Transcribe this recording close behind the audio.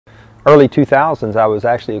early 2000s, I was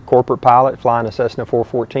actually a corporate pilot flying a Cessna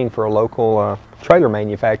 414 for a local trailer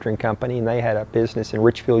manufacturing company, and they had a business in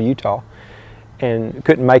Richfield, Utah, and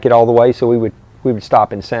couldn't make it all the way, so we would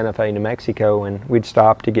stop in Santa Fe, New Mexico, and we'd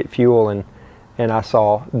stop to get fuel, and I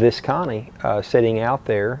saw this Connie sitting out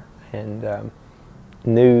there, and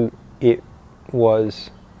knew it was,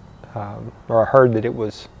 or I heard that it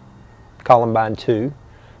was Columbine II,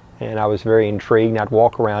 and I was very intrigued, and I'd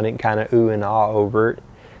walk around it and kind of ooh and ah over it.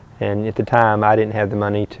 And at the time, I didn't have the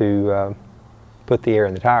money to put the air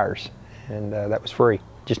in the tires, and that was free.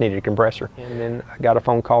 Just needed a compressor. And then I got a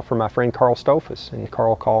phone call from my friend Carl Stofus, and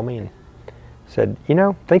Carl called me and said, you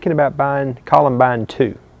know, thinking about buying Columbine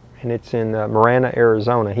II, and it's in Marana,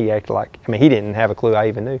 Arizona. He acted like, I mean, he didn't have a clue I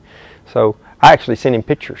even knew. So I actually sent him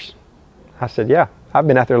pictures. I said, yeah, I've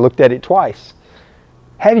been out there and looked at it twice.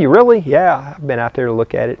 Have you really? Yeah, I've been out there to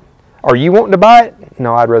look at it. Are you wanting to buy it?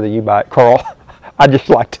 No, I'd rather you buy it, Carl. I just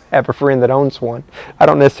like to have a friend that owns one. I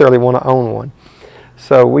don't necessarily want to own one.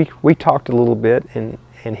 So we talked a little bit, and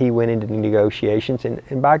he went into negotiations,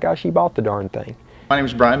 and by gosh, he bought the darn thing. My name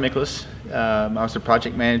is Brian Miklas. I was the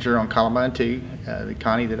project manager on Columbine II, the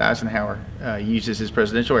Connie that Eisenhower used as his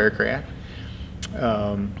presidential aircraft.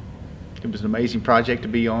 It was an amazing project to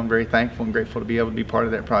be on. Very thankful and grateful to be able to be part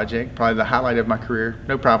of that project. Probably the highlight of my career.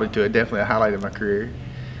 No, probably to it. Definitely a highlight of my career.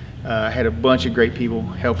 Had a bunch of great people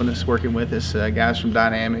helping us, working with us, guys from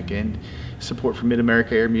Dynamic and support from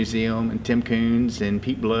Mid-America Air Museum, and Tim Coons and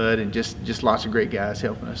Pete Blood, and just lots of great guys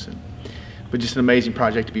helping us. But just an amazing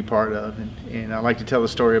project to be part of. And I like to tell the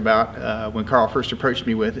story about when Carl first approached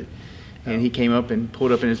me with it, and he came up and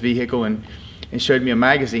pulled up in his vehicle and showed me a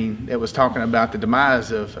magazine that was talking about the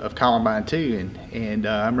demise of Columbine II. And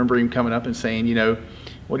I remember him coming up and saying, you know,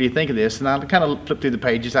 what do you think of this? And I kind of flipped through the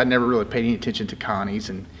pages. I'd never really paid any attention to Connies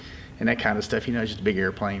and that kind of stuff. You know, it's just a big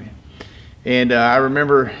airplane. And I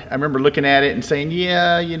remember looking at it and saying,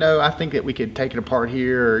 yeah, you know, I think that we could take it apart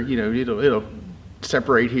here, or, you know, it'll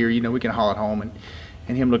separate here, you know, we can haul it home.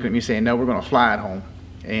 And him looking at me saying, no, we're going to fly it home.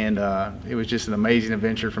 And it was just an amazing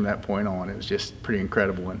adventure from that point on. It was just pretty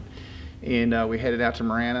incredible. And we headed out to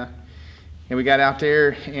Marana, and we got out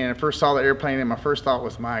there, and I first saw the airplane, and my first thought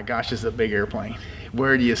was, my gosh, this is a big airplane.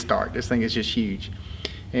 Where do you start? This thing is just huge.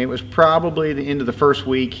 And it was probably the end of the first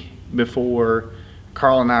week before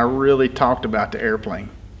Carl and I really talked about the airplane,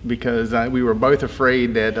 because we were both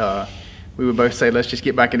afraid that we would both say, let's just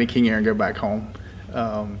get back into King Air and go back home.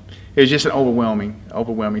 It was just an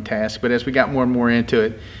overwhelming task. But as we got more and more into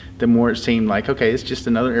it, the more it seemed like, okay, it's just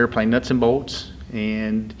another airplane, nuts and bolts,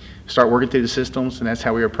 and start working through the systems. And that's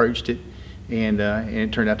how we approached it. And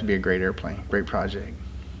it turned out to be a great airplane, great project.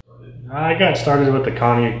 I got started with the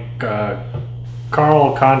Connie.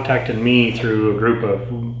 Carl contacted me through a group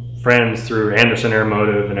of friends through Anderson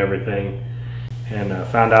Airmotive and everything, and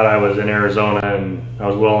found out I was in Arizona and I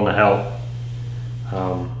was willing to help.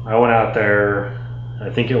 I went out there, I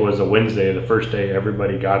think it was a Wednesday, the first day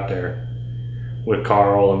everybody got there, with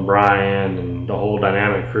Carl and Brian and the whole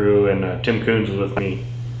Dynamic crew, and Tim Coons was with me,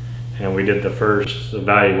 and we did the first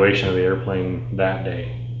evaluation of the airplane that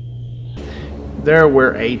day. There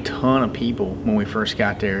were a ton of people when we first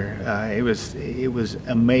got there. It was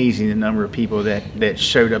amazing the number of people that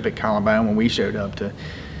showed up at Columbine when we showed up to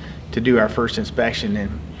do our first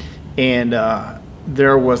inspection, and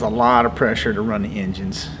there was a lot of pressure to run the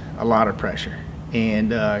engines, a lot of pressure. And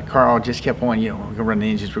Carl just kept on, you know, we're gonna run the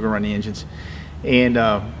engines, we're gonna run the engines, and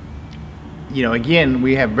you know, again,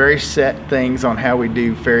 we have very set things on how we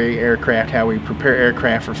do ferry aircraft, how we prepare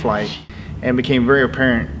aircraft for flight. And became very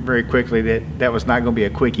apparent very quickly that that was not going to be a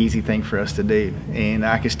quick, easy thing for us to do. And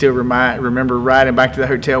I can still remember riding back to the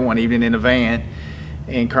hotel one evening in a van,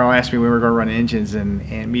 and Carl asked me when we were going to run engines,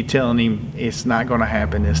 and me telling him it's not going to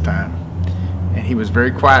happen this time. And he was very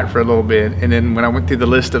quiet for a little bit. And then when I went through the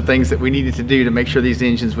list of things that we needed to do to make sure these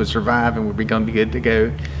engines would survive and would be going to be good to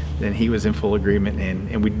go, then he was in full agreement,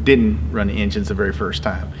 and we didn't run the engines the very first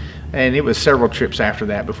time. And it was several trips after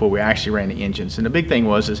that before we actually ran the engines. And the big thing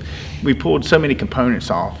was we pulled so many components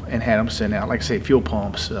off and had them sent out, like I say, fuel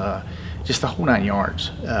pumps, just the whole 9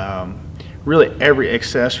 yards. Really every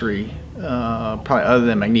accessory, probably other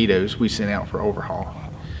than magnetos, we sent out for overhaul.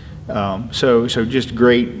 So just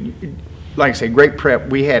great, like I say, great prep.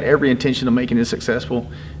 We had every intention of making it successful,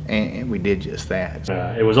 and we did just that.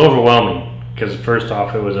 It was overwhelming, because first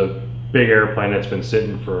off, it was a big airplane that's been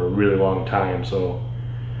sitting for a really long time, so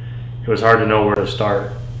it was hard to know where to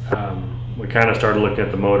start. We kind of started looking at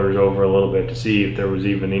the motors over a little bit to see if there was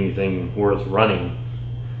even anything worth running.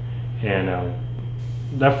 And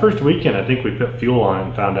that first weekend, I think we put fuel on it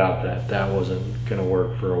and found out that that wasn't going to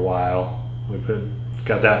work for a while. We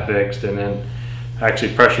got that fixed, and then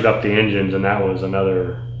actually pressured up the engines, and that was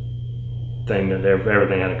another thing that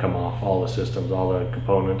everything had to come off, all the systems, all the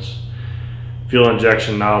components, fuel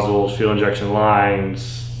injection nozzles, fuel injection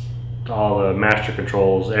lines, all the master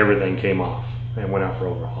controls, everything came off and went out for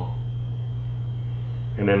overhaul.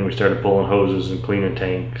 And then we started pulling hoses and cleaning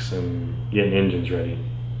tanks and getting engines ready.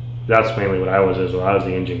 That's mainly what I was as well. I was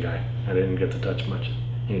the engine guy. I didn't get to touch much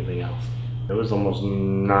anything else. It was almost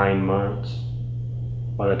 9 months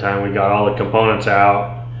by the time we got all the components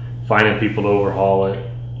out, finding people to overhaul it,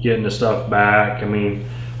 getting the stuff back. I mean,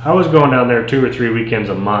 I was going down there 2 or 3 weekends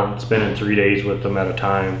a month, spending 3 days with them at a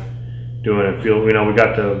time, doing it. Fuel. We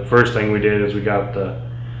got the first thing we did is we got the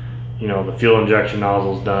fuel injection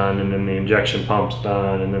nozzles done, and then the injection pumps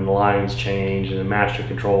done, and then the lines changed, and the master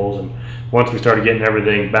controls. And once we started getting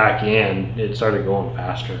everything back in, it started going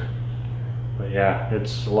faster. But yeah,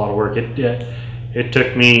 it's a lot of work. It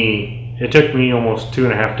took me almost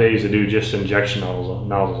 2.5 days to do just injection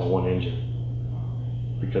nozzles on one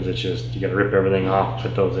engine, because it's just, you got to rip everything off,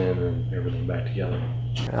 put those in, and everything back together.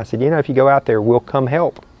 And I said, if you go out there, we'll come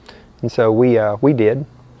help. And so we did.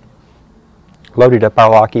 Loaded up our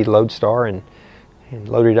Lockheed Lodestar and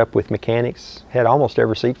loaded up with mechanics. Had almost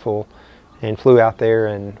every seat full, and flew out there.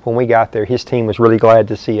 And when we got there, his team was really glad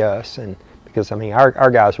to see us, and because I mean our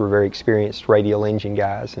guys were very experienced radial engine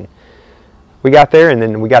guys. And we got there, and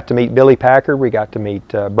then we got to meet Billy Packard. We got to meet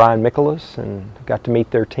Brian Michaelis, and got to meet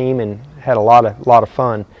their team, and had a lot of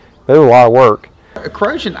fun. But it was a lot of work.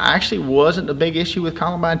 Corrosion actually wasn't a big issue with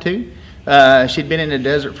Columbine II. She'd been in the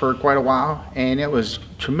desert for quite a while, and it was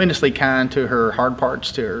tremendously kind to her hard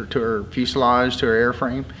parts, to her fuselage, to her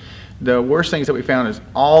airframe. The worst things that we found is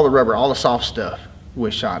all the rubber, all the soft stuff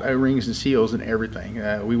was shot, O-rings and seals and everything.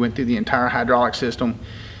 We went through the entire hydraulic system,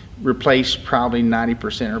 replaced probably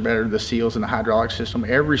 90% or better of the seals in the hydraulic system.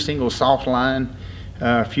 Every single soft line,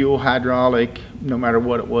 fuel, hydraulic, no matter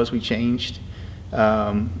what it was, we changed.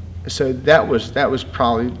 So that was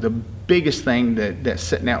probably the biggest thing that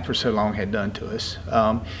sitting out for so long had done to us.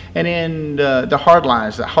 And then the hard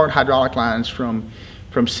lines, the hard hydraulic lines from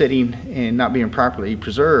sitting and not being properly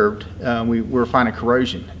preserved, we were finding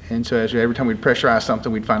corrosion. And so every time we'd pressurize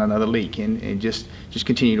something, we'd find another leak, and just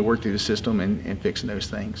continue to work through the system and fixing those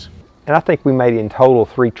things. And I think we made in total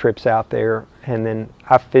 3 trips out there, and then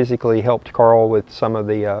I physically helped Carl with some of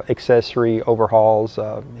the accessory overhauls,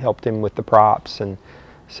 helped him with the props. And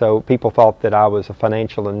so people thought that I was a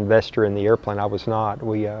financial investor in the airplane. I was not.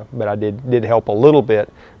 But I did help a little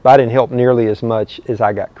bit, but I didn't help nearly as much as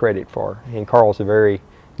I got credit for. And Carl's a very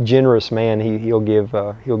generous man. He'll give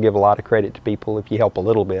a lot of credit to people if you help a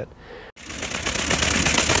little bit.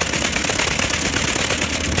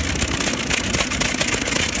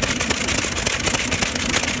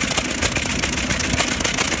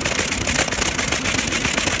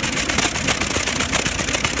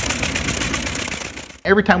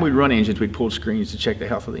 Every time we'd run engines, we'd pull screens to check the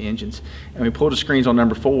health of the engines. And we pulled the screens on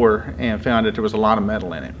number 4 and found that there was a lot of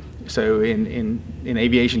metal in it. So in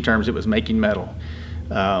aviation terms, it was making metal.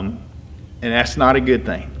 And that's not a good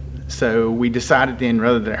thing. So we decided then,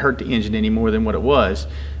 rather than hurt the engine any more than what it was,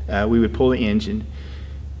 we would pull the engine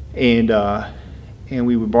and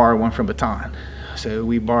we would borrow one from Baton. So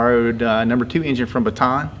we borrowed number 2 engine from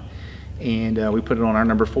Baton, and we put it on our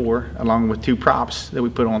number 4, along with 2 props that we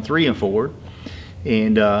put on 3 and 4.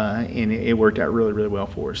 And it worked out really, really well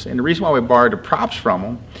for us. And the reason why we borrowed the props from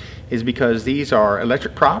them is because these are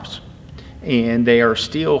electric props, and they are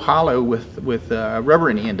steel hollow with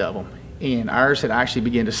rubber in the end of them. And ours had actually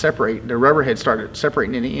begun to separate. The rubber had started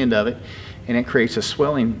separating in the end of it, and it creates a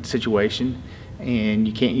swelling situation, and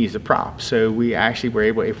you can't use the prop. So we actually were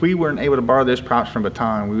able, if we weren't able to borrow those props from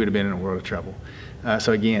Baton, we would have been in a world of trouble.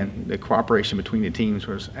 So again, the cooperation between the teams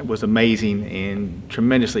was amazing and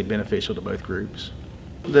tremendously beneficial to both groups.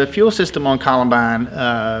 The fuel system on Columbine,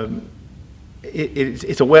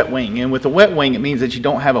 it's a wet wing, and with a wet wing, it means that you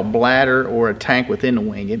don't have a bladder or a tank within the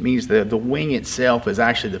wing. It means the wing itself is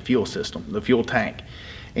actually the fuel system, the fuel tank.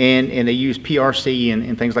 And they use PRC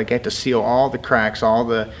and things like that to seal all the cracks, all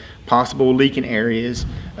the possible leaking areas.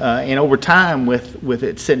 And over time, with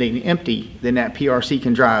it sitting empty, then that PRC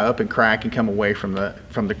can dry up and crack and come away from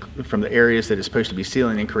the areas that it's supposed to be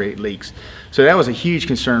sealing and create leaks. So that was a huge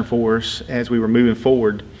concern for us as we were moving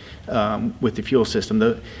forward with the fuel system.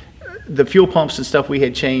 The fuel pumps and stuff we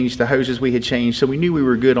had changed, the hoses we had changed, so we knew we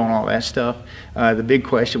were good on all that stuff. The big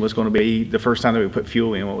question was going to be the first time that we put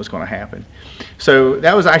fuel in, what was going to happen. So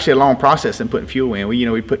that was actually a long process in putting fuel in.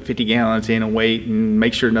 We put 50 gallons in and wait and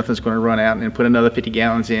make sure nothing's going to run out, and then put another 50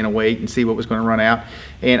 gallons in and wait and see what was going to run out.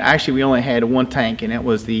 And actually we only had one tank, and that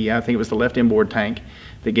was I think it was the left inboard tank.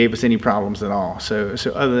 that gave us any problems at all. So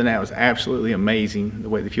other than that, it was absolutely amazing the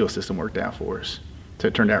way the fuel system worked out for us. So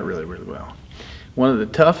it turned out really, really well. One of the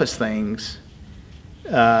toughest things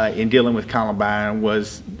in dealing with Columbine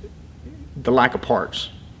was the lack of parts.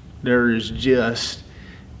 There's just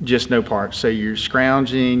no parts. So you're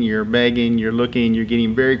scrounging, you're begging, you're looking, you're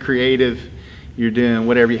getting very creative. You're doing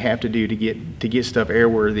whatever you have to do to get stuff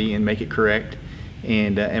airworthy and make it correct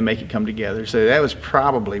and make it come together. So that was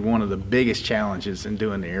probably one of the biggest challenges in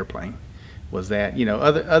doing the airplane, was that, you know,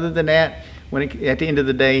 other than that, at the end of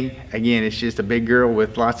the day, again, it's just a big girl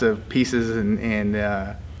with lots of pieces and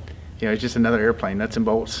you know, it's just another airplane, nuts and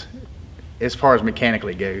bolts. As far as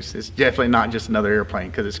mechanically goes, it's definitely not just another airplane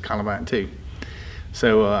because it's Columbine II.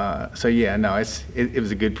 So yeah, no, it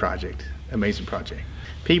was a good project, amazing project.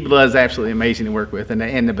 People is absolutely amazing to work with,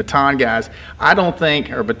 and the Baton guys, I don't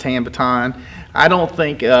think, or Baton, I don't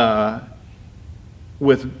think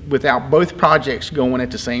without both projects going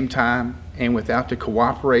at the same time, and without the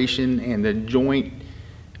cooperation and the joint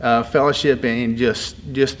fellowship and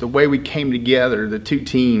just the way we came together, the two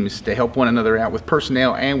teams, to help one another out with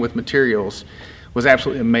personnel and with materials, was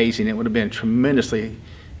absolutely amazing. It would have been tremendously,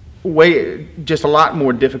 just a lot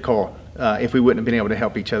more difficult if we wouldn't have been able to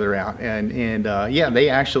help each other out. And yeah,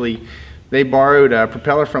 they borrowed a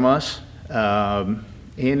propeller from us, and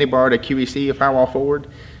they borrowed a QEC, a firewall forward,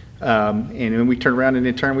 and when we turned around and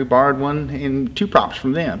in turn we borrowed one and two props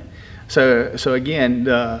from them. So again,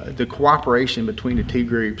 the cooperation between the two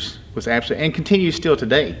groups was absolutely, and continues still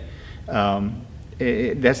today.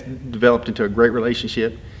 That's developed into a great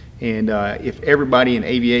relationship. And if everybody in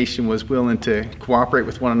aviation was willing to cooperate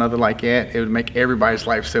with one another like that, it would make everybody's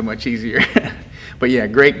life so much easier. But yeah,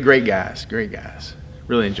 great guys, great guys.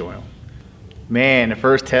 Really enjoy them. Man, the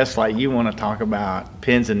first test flight, you want to talk about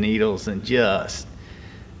pins and needles and just,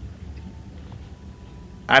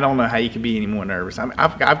 I don't know how you could be any more nervous. I mean,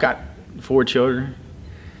 I've got 4 children,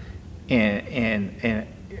 and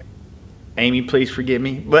Amy, please forgive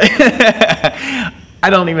me, but I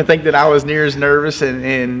don't even think that I was near as nervous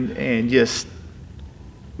and just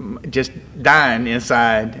dying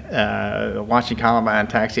inside watching Columbine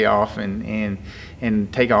taxi off and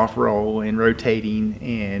take off roll and rotating,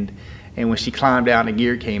 and when she climbed out and the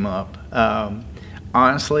gear came up,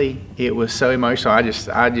 honestly, it was so emotional. I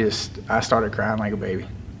started crying like a baby.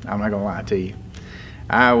 I'm not gonna lie to you.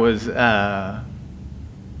 I was, you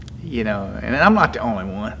know, and I'm not the only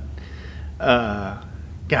one.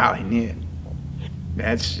 Golly, Nick,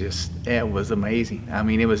 it was amazing. I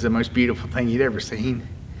mean, it was the most beautiful thing you'd ever seen.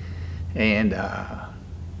 And,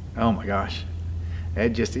 oh my gosh, I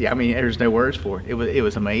mean, there's no words for it. It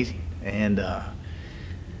was amazing. And,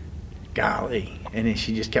 golly, and then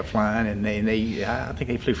she just kept flying, and I think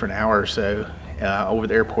they flew for an hour or so over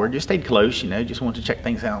the airport. Just stayed close, you know, just wanted to check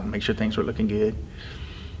things out and make sure things were looking good.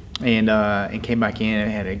 And came back in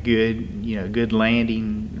and had a good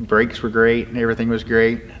landing. Brakes were great and everything was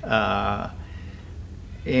great. And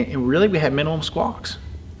really we had minimum squawks.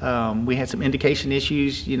 We had some indication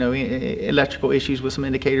issues, you know, electrical issues with some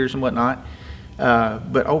indicators and whatnot.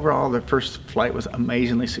 But overall the first flight was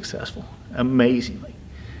amazingly successful, amazingly.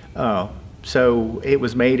 So it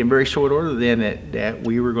was made in very short order then that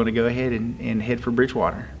we were going to go ahead and head for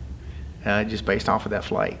Bridgewater, just based off of that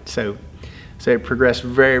flight. So it progressed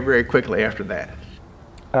very, very quickly after that.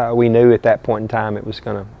 We knew at that point in time it was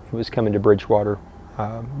coming to Bridgewater,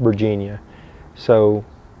 Virginia. So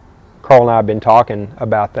Carl and I have been talking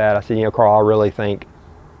about that. I said, you know, Carl, I really think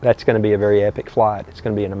that's going to be a very epic flight. It's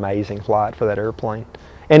going to be an amazing flight for that airplane.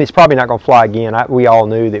 And it's probably not going to fly again. We all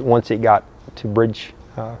knew that once it got to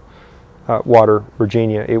Bridgewater,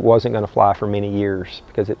 Virginia, it wasn't going to fly for many years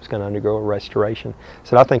because it was going to undergo a restoration.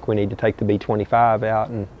 So I think we need to take the B-25 out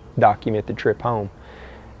and document the trip home.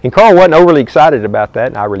 And Carl wasn't overly excited about that,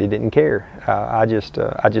 and I really didn't care. I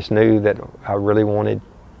just knew that I really wanted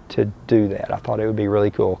to do that. I thought it would be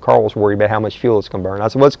really cool. Carl was worried about how much fuel it's going to burn. I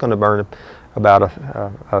said, well, it's going to burn about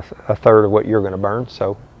a third of what you're going to burn,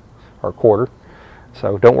 so, or a quarter.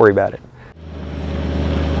 So don't worry about it.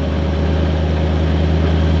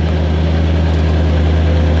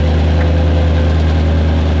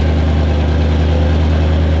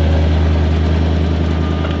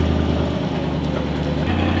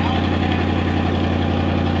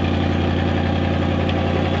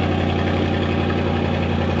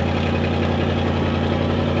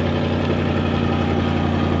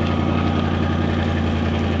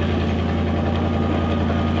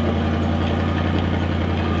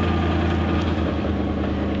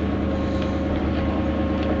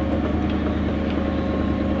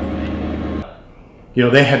 You know,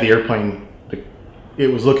 they had the airplane, it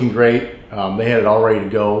was looking great. They had it all ready to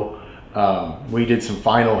go. We did some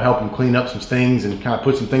final, help them clean up some things and kind of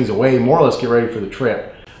put some things away, more or less get ready for the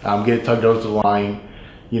trip, get it tugged over to the line,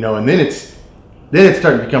 you know, and then it's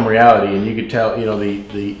starting to become reality, and you could tell, you know,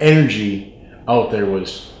 the energy out there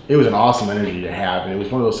it was an awesome energy to have, and it was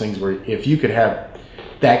one of those things where if you could have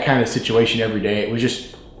that kind of situation every day, it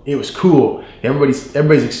was cool. Everybody's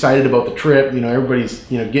excited about the trip, you know,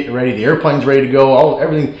 everybody's, you know, getting ready, the airplane's ready to go,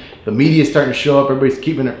 everything, the media's starting to show up, everybody's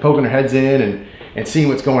poking their heads in and seeing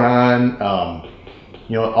what's going on.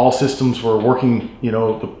 You know, all systems were working, you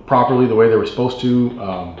know, properly the way they were supposed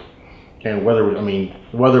to. And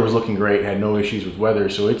weather was looking great, had no issues with weather.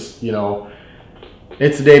 So it's, you know,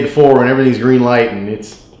 it's the day before and everything's green light, and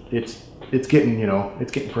it's getting, you know,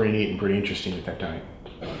 it's getting pretty neat and pretty interesting at that time.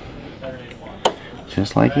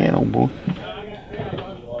 Just like that, old boy.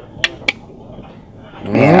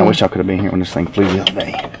 Man, I wish I could have been here when this thing flew the other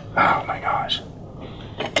day. Oh my gosh.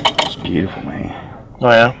 It's beautiful, man. Oh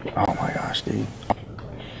yeah? Oh my gosh, dude.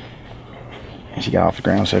 And she got off the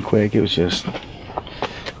ground so quick, it was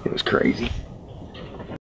crazy.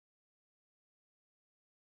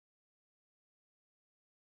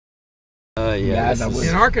 Yeah,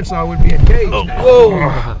 in Arkansas would be a cage. Oh, whoa!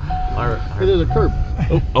 There's a curb.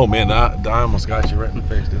 Oh man, I almost got you right in the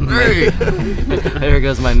face, didn't I? There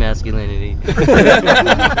goes my masculinity.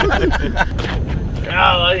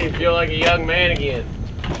 God, you feel like a young man again.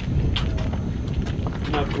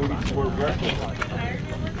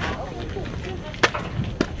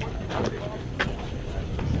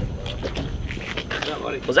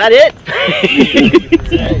 Was that it?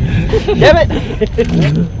 Damn it!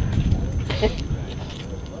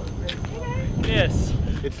 Yes.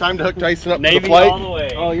 It's time to hook Tyson up Navy to the flight. all the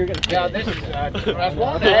way. Oh, you're gonna. Yeah, this is. That's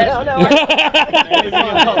one. No, no.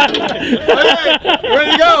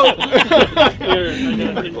 Ready to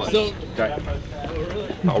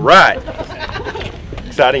go. All right.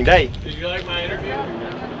 Exciting day. Did you like my interview?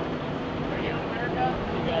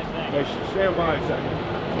 Stand by a second.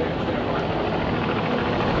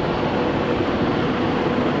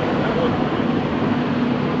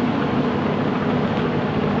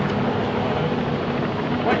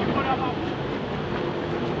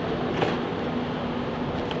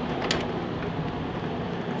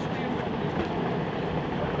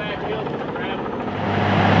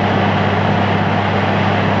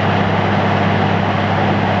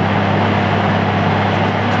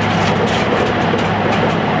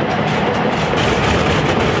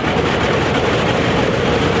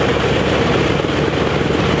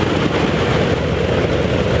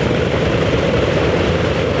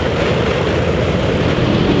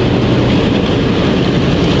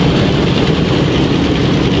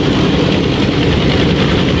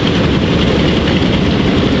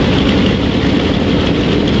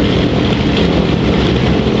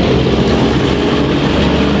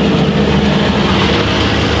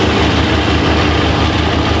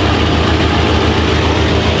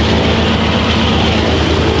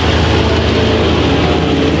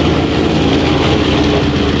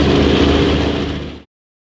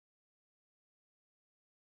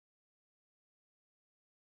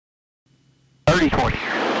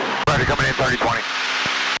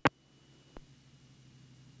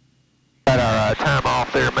 Got our time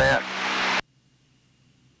off there, Matt.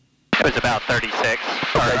 It was about 36.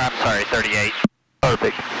 Or, I'm sorry, 38.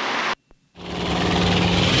 Perfect.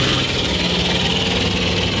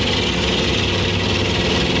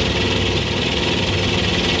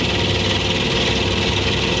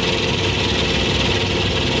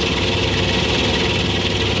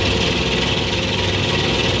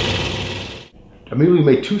 Immediately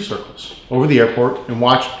made 2 circles over the airport and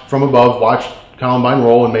watched from above, watched Columbine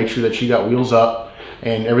roll and make sure that she got wheels up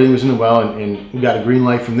and everything was in the well, and we got a green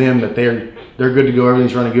light from them that they're good to go,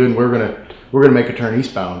 everything's running good, and we're gonna make a turn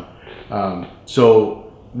eastbound.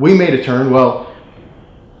 So we made a turn. Well,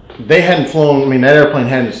 they hadn't flown. I mean, that airplane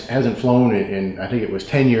hasn't flown in I think it was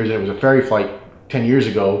 10 years, and it was a ferry flight 10 years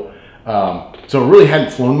ago. So it really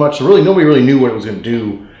hadn't flown much. So really, nobody really knew what it was going to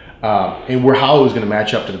do. And how it was going to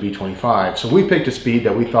match up to the B-25. So we picked a speed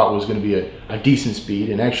that we thought was going to be a decent speed,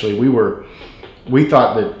 and actually we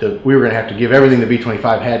thought that we were going to have to give everything the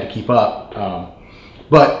B-25 had to keep up.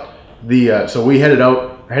 So we headed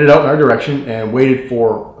out in our direction and waited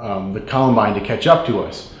for the Columbine to catch up to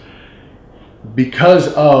us.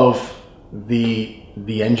 Because of the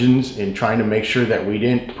engines and trying to make sure that we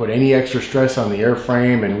didn't put any extra stress on the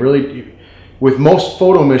airframe, and really, with most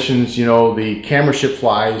photo missions, you know, the camera ship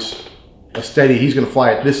flies a steady, he's going to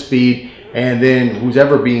fly at this speed, and then who's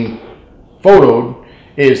ever being photoed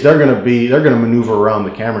is they're going to maneuver around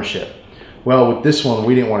the camera ship. Well, with this one,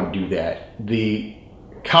 we didn't want to do that. The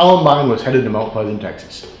Columbine was headed to Mount Pleasant,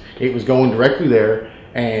 Texas, It was going directly there,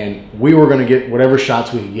 and we were going to get whatever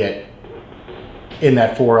shots we could get in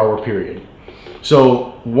that 4-hour period.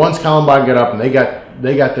 So once Columbine got up and they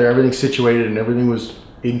got there, everything situated and everything was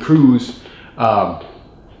in cruise,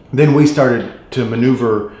 then we started to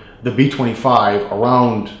maneuver the B-25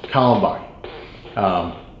 around Columbine.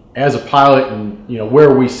 As a pilot, and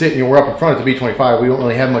where we sit, we're up in front of the B-25, we don't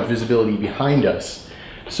really have much visibility behind us.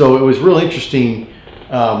 So it was real interesting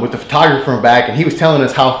with the photographer in back, and he was telling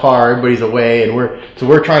us how far everybody's away, and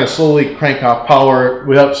we're trying to slowly crank off power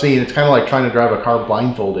without seeing. It's kind of like trying to drive a car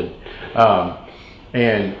blindfolded.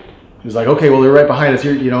 And he was like, okay, well, they're right behind us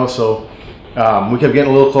here, so we kept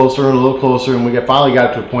getting a little closer and a little closer, and we finally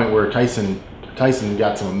got to a point where Tyson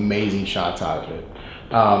got some amazing shots out of it.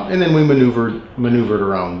 And then we maneuvered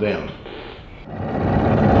around them.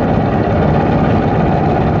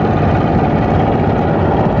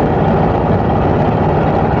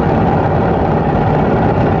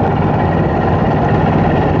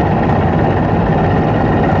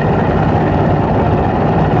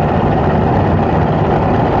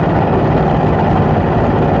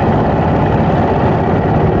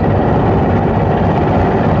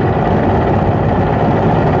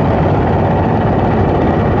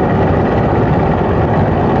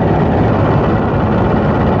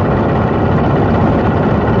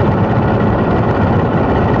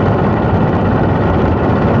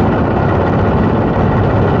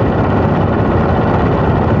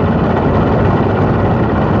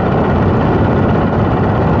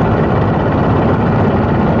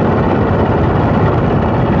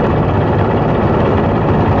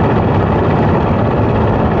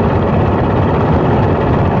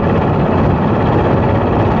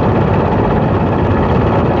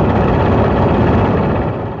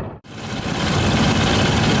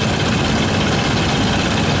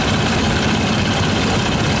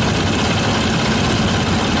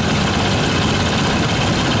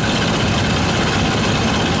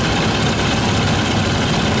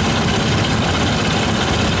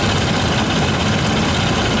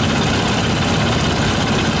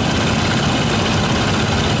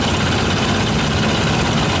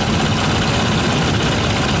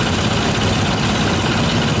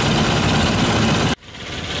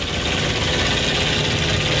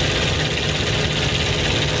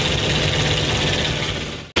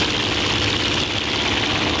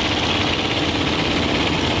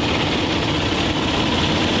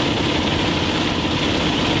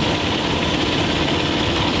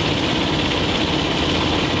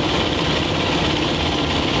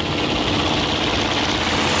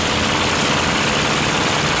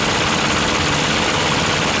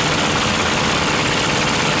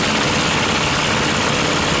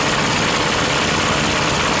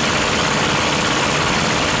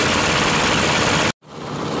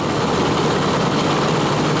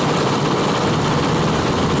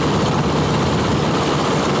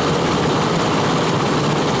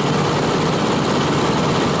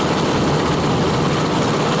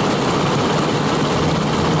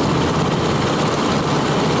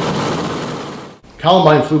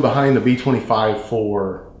 Columbine flew behind the B-25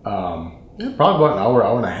 for probably about an hour,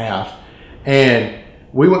 hour and a half, and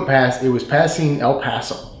we went past. It was passing El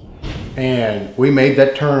Paso, and we made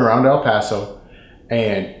that turn around El Paso,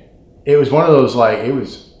 and it was one of those, like, it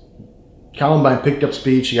was Columbine picked up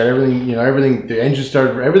speed. She got everything, everything. The engine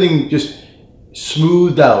started, everything just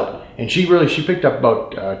smoothed out, and she picked up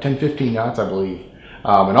about 10, 15 knots, I believe.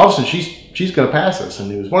 And all of a sudden, she's going to pass us,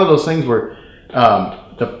 and it was one of those things where.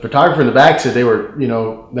 The photographer in the back said they were,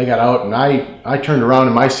 they got out, and I turned around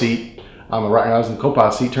in my seat on the right. I was in the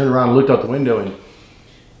co-pilot seat, turned around and looked out the window,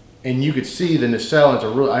 and you could see the nacelle.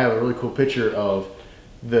 I have a really cool picture of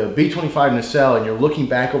the B-25 nacelle, and you're looking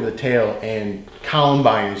back over the tail, and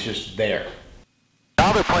Columbine is just there.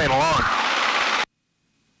 Now they're playing along.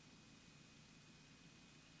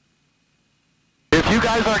 If you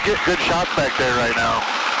guys aren't getting good shots back there right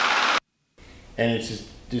now. And it's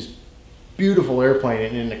just beautiful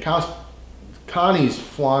airplane, and the Connie's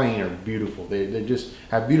flying are beautiful. They just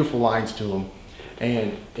have beautiful lines to them,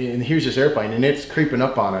 and here's this airplane, and it's creeping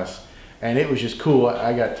up on us, and it was just cool.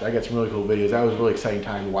 I got some really cool videos. That was a really exciting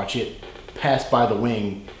time to watch it pass by the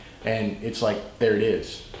wing, and it's like, there it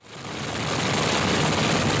is.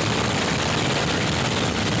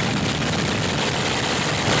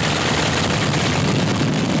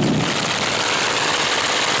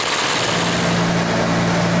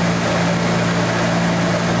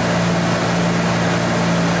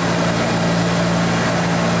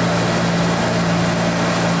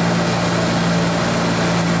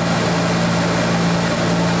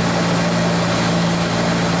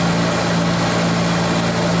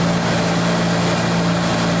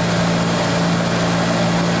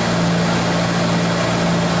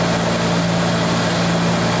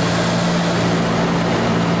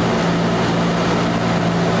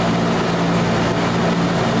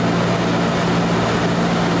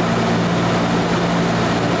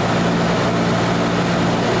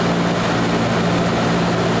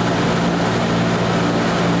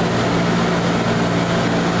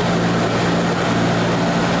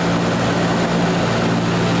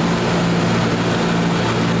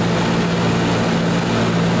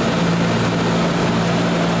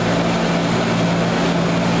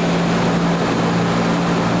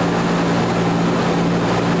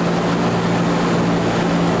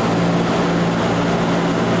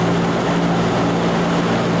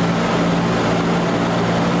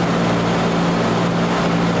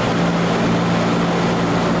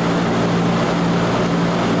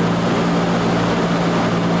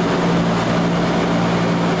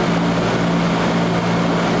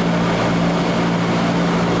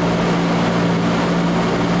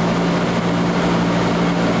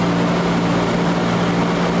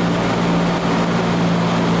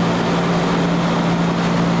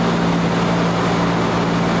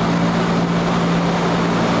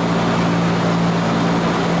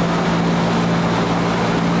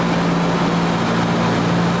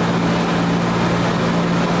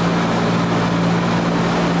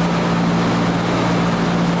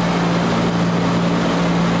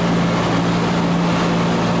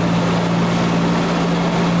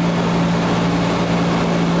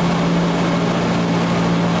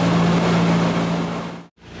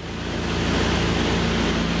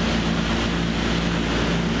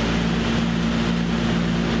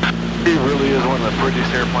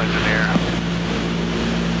 airplanes in the air.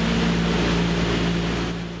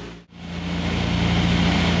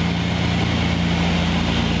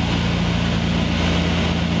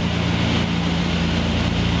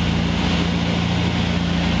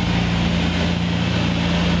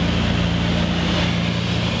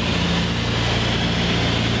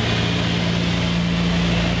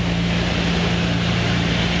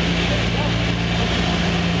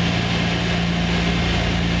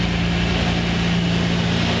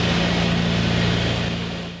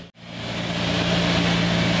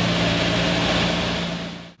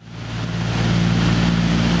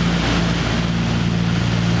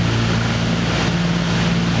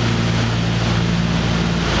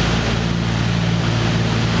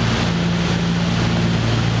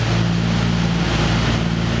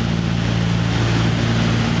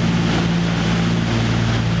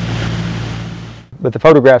 But the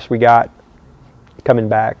photographs we got coming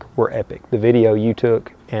back were epic. The video you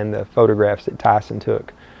took and the photographs that Tyson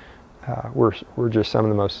took were just some of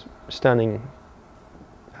the most stunning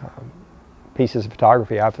pieces of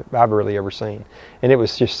photography I've really ever seen. And it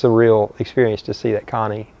was just a surreal experience to see that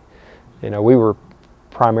Connie. You know, we were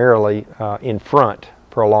primarily in front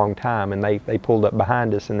for a long time, and they pulled up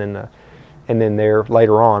behind us, and then there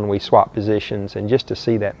later on we swapped positions, and just to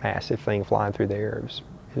see that massive thing flying through the air,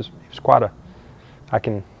 it was quite a. I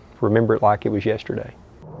can remember it like it was yesterday.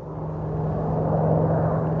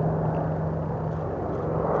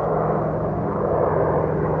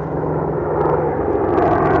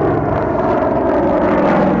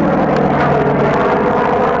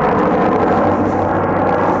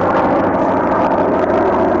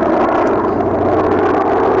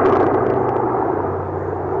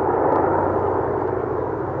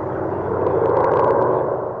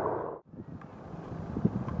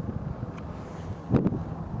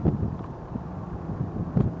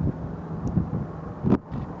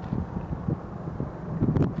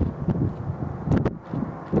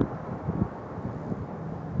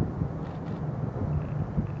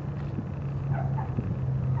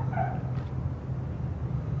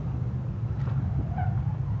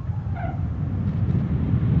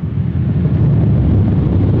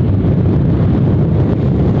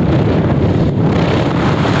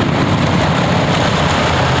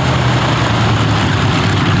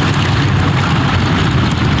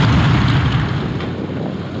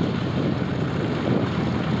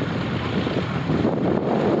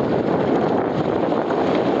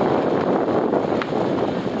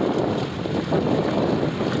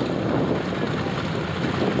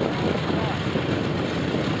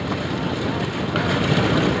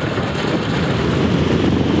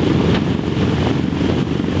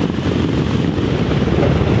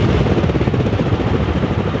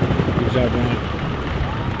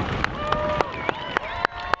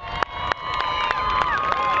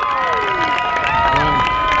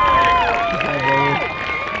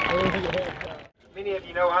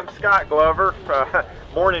 Glover,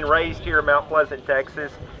 born and raised here in Mount Pleasant,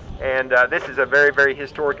 Texas, and this is a very, very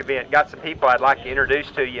historic event. Got some people I'd like to introduce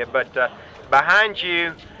to you, but behind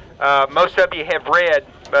you, most of you have read,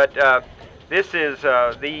 but this is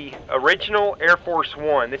the original Air Force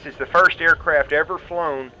One. This is the first aircraft ever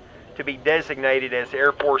flown to be designated as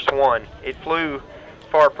Air Force One. It flew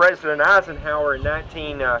for President Eisenhower in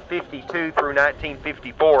 1952 through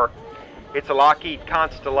 1954. It's a Lockheed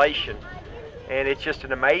Constellation, and it's just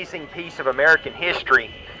an amazing piece of American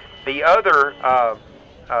history. The other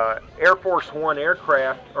Air Force One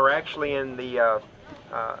aircraft are actually in the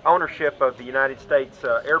ownership of the United States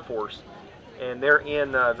Air Force, and they're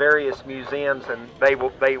in various museums, and they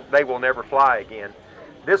will never fly again.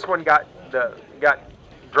 This one got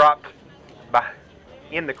dropped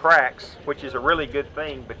in the cracks, which is a really good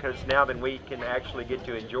thing, because now then we can actually get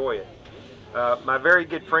to enjoy it. My very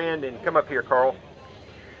good friend, and come up here, Carl.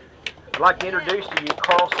 I'd like to introduce to you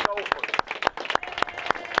Carl Stolford.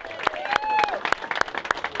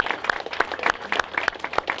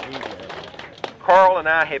 Carl and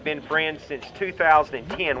I have been friends since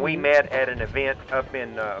 2010. We met at an event up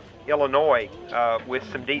in Illinois with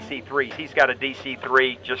some DC-3s. He's got a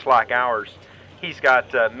DC-3 just like ours. He's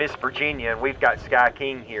got Miss Virginia, and we've got Sky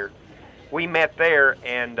King here. We met there,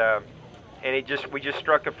 and we just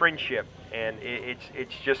struck a friendship, and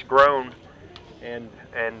it's just grown. And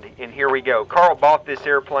here we go. Carl bought this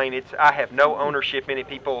airplane. I have no ownership in it.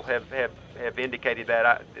 People have indicated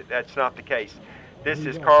that. That's not the case. This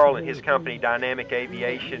is Carl and his company, Dynamic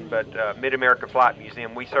Aviation, but Mid-America Flight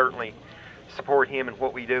Museum. We certainly support him in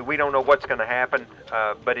what we do. We don't know what's going to happen,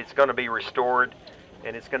 but it's going to be restored,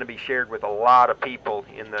 and it's going to be shared with a lot of people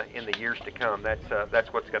in the years to come.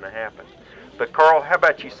 That's what's going to happen. But Carl, how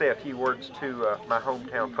about you say a few words to my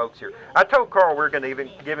hometown folks here? I told Carl we're going to even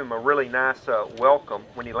give him a really nice welcome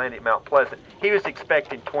when he landed at Mount Pleasant. He was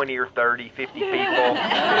expecting 20 or 30, 50 people.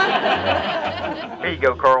 Here you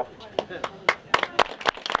go, Carl.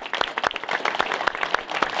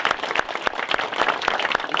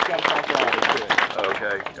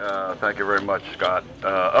 Okay, thank you very much, Scott.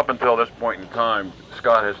 Up until this point in time,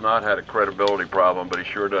 Scott has not had a credibility problem, but he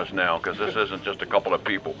sure does now, because this isn't just a couple of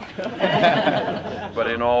people. But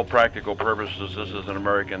in all practical purposes, this is an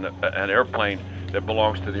airplane that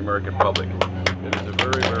belongs to the American public. It is a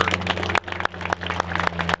very,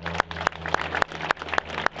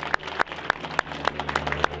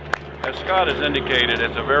 as Scott has indicated,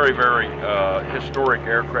 it's a very, very historic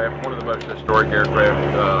aircraft, one of the most historic aircraft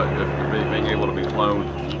being able to be flown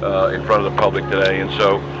in front of the public today. And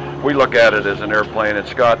so we look at it as an airplane, and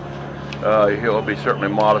Scott, he'll be certainly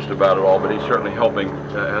modest about it all, but he's certainly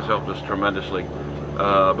has helped us tremendously.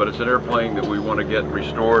 But it's an airplane that we want to get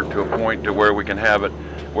restored to a point to where we can have it,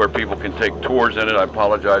 where people can take tours in it. I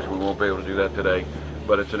apologize, we won't be able to do that today,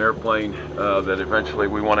 but it's an airplane that eventually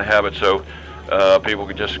we want to have it so people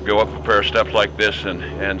can just go up a pair of steps like this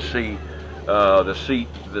and see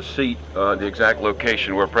the exact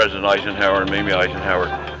location where President Eisenhower and Mamie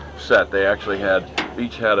Eisenhower sat. They actually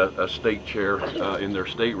each had a state chair in their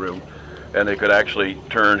stateroom, and they could actually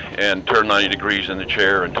turn 90 degrees in the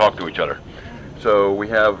chair and talk to each other. So we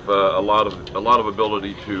have a lot of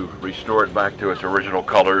ability to restore it back to its original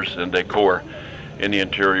colors and decor in the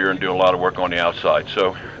interior and do a lot of work on the outside.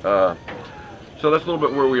 So so that's a little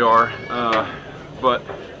bit where we are. But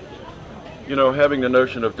you know, having the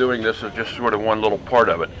notion of doing this is just sort of one little part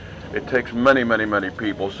of it. It takes many, many, many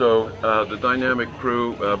people. So the Dynamic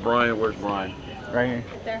crew, Brian, where's Brian? Right here.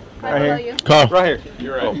 There. Right here. Carl. Right here.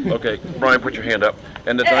 You're right. Oh, okay. Brian, put your hand up.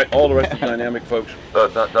 And all the rest of the Dynamic folks,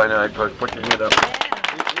 put your hand up.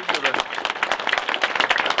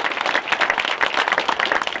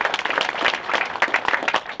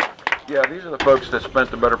 Yeah, these are the folks that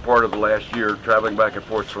spent the better part of the last year traveling back and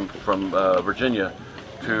forth from Virginia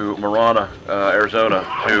to Marana, Arizona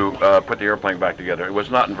to put the airplane back together. It was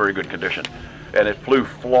not in very good condition, and it flew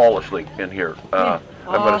flawlessly in here. I'm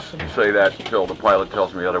going to say that until the pilot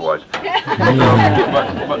tells me otherwise.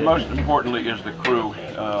 But most importantly is the crew.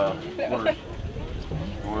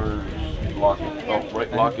 Where's Lockie? Oh,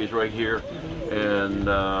 right, Lockie's right here. And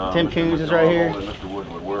Tim Coons is right here. And Mr.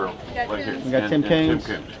 Woodward, we're right here. We got Tim Coons.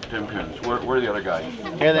 Tim Coons. Where are the other guys?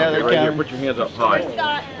 Here they are. Okay, right here. Put your hands up high.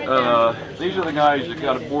 These are the guys that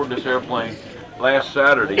got aboard this airplane last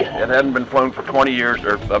Saturday. It hadn't been flown for 20 years,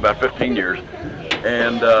 or about 15 years,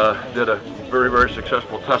 and did a very, very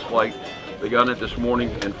successful test flight. They got in it this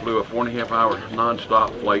morning and flew a 4.5-hour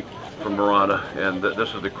non-stop flight from Marana, and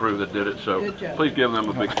this is the crew that did it. So please give them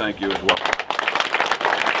a big thank you as well.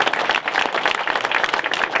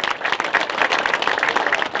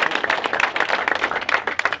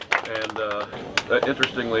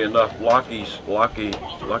 Interestingly enough, Lockie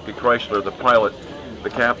Chrysler, the pilot, the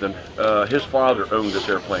captain, his father owned this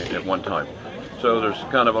airplane at one time. So there's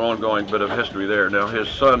kind of an ongoing bit of history there. Now his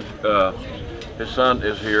son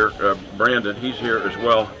is here, Brandon. He's here as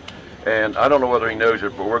well, and I don't know whether he knows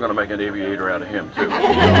it, but we're going to make an aviator out of him too. We've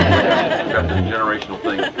got this generational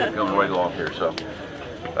thing coming right along here. So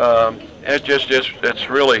it's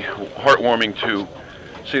really heartwarming to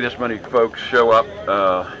see this many folks show up,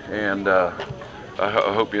 and I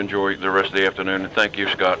hope you enjoy the rest of the afternoon, and thank you,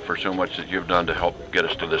 Scott, for so much that you've done to help get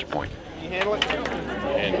us to this point. Can you handle it?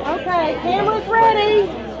 Okay, camera's ready.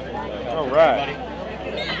 All right.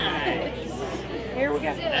 Here we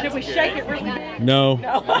go. Should we shake it really big? No.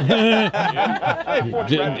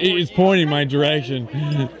 It's pointing my direction.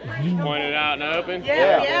 Point it out and open?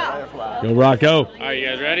 Yeah. Go, Rocco. All right, you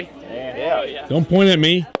guys ready? Yeah. Don't point at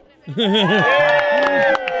me.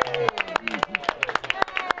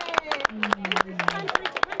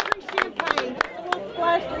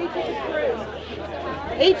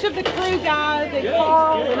 Each of the crew guys and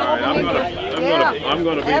Carl and all I'm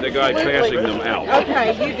gonna be the guy passing them out.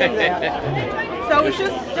 Okay, you do that. So it's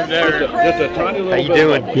just for the crew. Just a tiny little How you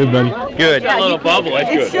doing? Good, buddy. Good. Yeah, little bubble.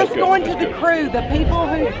 That's It's good. just going to the crew, the people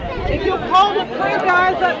who, if you'll call the crew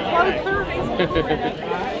guys up closer.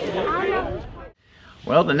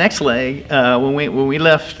 Well, the next leg, when we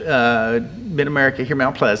left Mid-America here,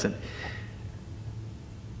 Mount Pleasant,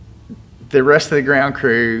 the rest of the ground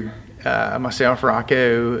crew, myself,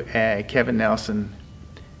 Rocco, Kevin Nelson,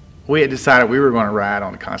 we had decided we were going to ride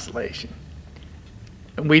on the Constellation.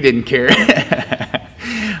 We didn't care.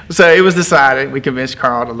 So it was decided, we convinced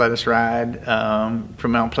Carl to let us ride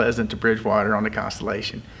from Mount Pleasant to Bridgewater on the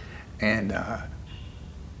Constellation. And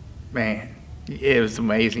man, It was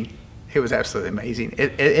amazing. It was absolutely amazing.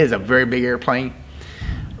 It is a very big airplane,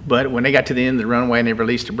 but when they got to the end of the runway and they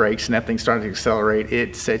released the brakes and that thing started to accelerate,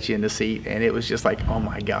 it set you in the seat, and it was just like, oh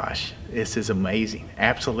my gosh, this is amazing,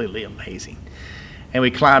 absolutely amazing. And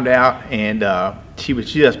we climbed out, and she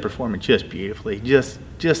was just performing just beautifully,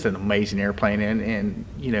 just an amazing airplane. And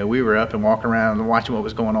you know, we were up and walking around and watching what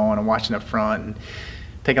was going on and watching up front and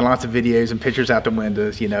taking lots of videos and pictures out the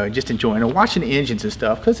windows, you know, and just enjoying and watching the engines and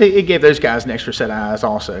stuff, because it gave those guys an extra set of eyes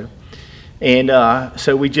also. And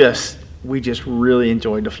so we just really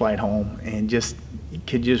enjoyed the flight home, and just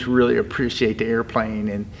could just really appreciate the airplane,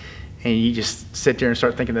 and you just sit there and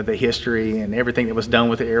start thinking of the history and everything that was done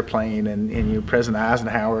with the airplane, and you know, President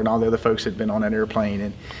Eisenhower and all the other folks that had been on that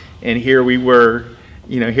airplane, and here we were,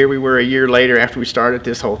 you know, here we were a year later after we started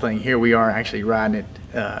this whole thing. Here we are actually riding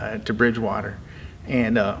it to Bridgewater.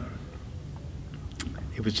 And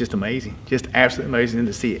it was just amazing, just absolutely amazing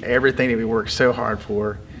to see everything that we worked so hard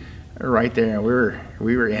for right there. And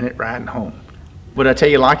we were in it riding home. But I tell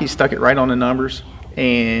you, Lockie stuck it right on the numbers,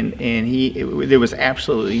 and there was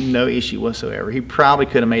absolutely no issue whatsoever. He probably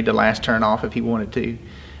could have made the last turn off if he wanted to.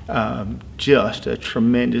 Just a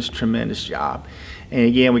tremendous, tremendous job. And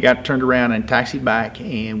again, we got turned around and taxied back,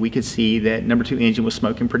 and we could see that number 2 engine was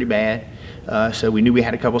smoking pretty bad. So we knew we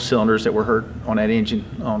had a couple cylinders that were hurt on that engine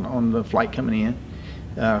on the flight coming in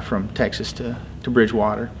from Texas to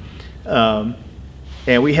Bridgewater.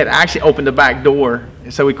 And we had actually opened the back door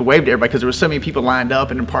so we could wave to everybody, because there were so many people lined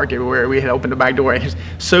up and parked everywhere. We had opened the back door, and there's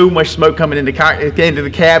so much smoke coming into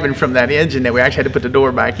the cabin from that engine that we actually had to put the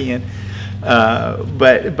door back in.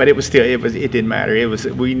 But it was still, it didn't matter.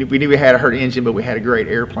 We knew we had a hurt engine, but we had a great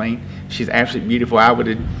airplane. She's absolutely beautiful. I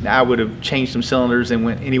would have changed some cylinders and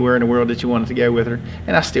went anywhere in the world that you wanted to go with her,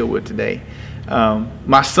 and I still would today.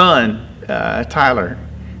 My son Tyler,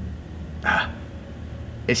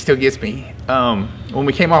 it still gets me. When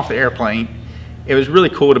we came off the airplane, it was really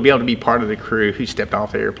cool to be able to be part of the crew who stepped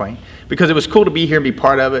off the airplane, because it was cool to be here and be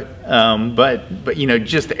part of it. But you know,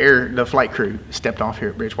 just the flight crew stepped off here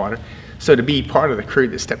at Bridgewater. So to be part of the crew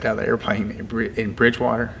that stepped out of the airplane in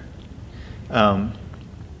Bridgewater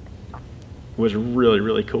was really,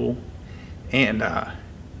 really cool. And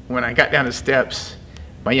when I got down the steps,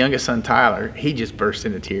 my youngest son Tyler, he just burst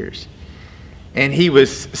into tears. And he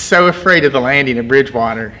was so afraid of the landing in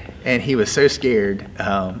Bridgewater, and he was so scared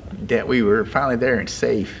that we were finally there and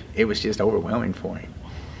safe. It was just overwhelming for him.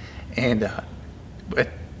 And but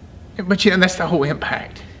you know, that's the whole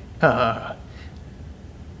impact.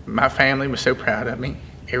 My family was so proud of me.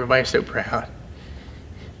 Everybody's so proud.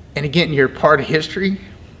 And again, you're part of history,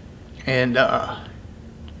 and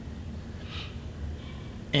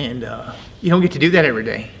you don't get to do that every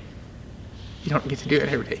day. You don't get to do that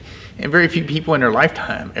every day. And very few people in their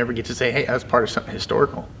lifetime ever get to say, hey, I was part of something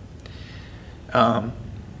historical.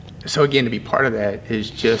 So again, to be part of that is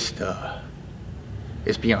just,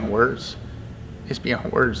 it's beyond words. It's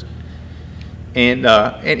beyond words.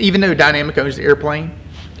 And even though Dynamic owns the airplane,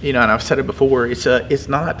 you know, and I've said it before, it's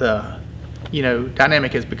not, you know,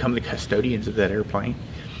 Dynamic has become the custodians of that airplane.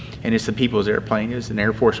 And it's the people's airplane. It was an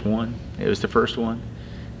Air Force One. It was the first one.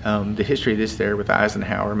 The history of this there with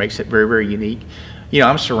Eisenhower makes it very, very unique. You know,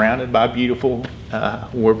 I'm surrounded by beautiful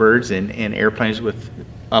warbirds and airplanes with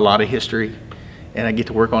a lot of history, and I get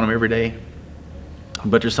to work on them every day.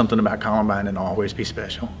 But there's something about Columbine that'll always be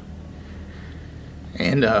special.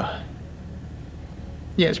 And yeah,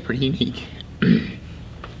 it's pretty unique.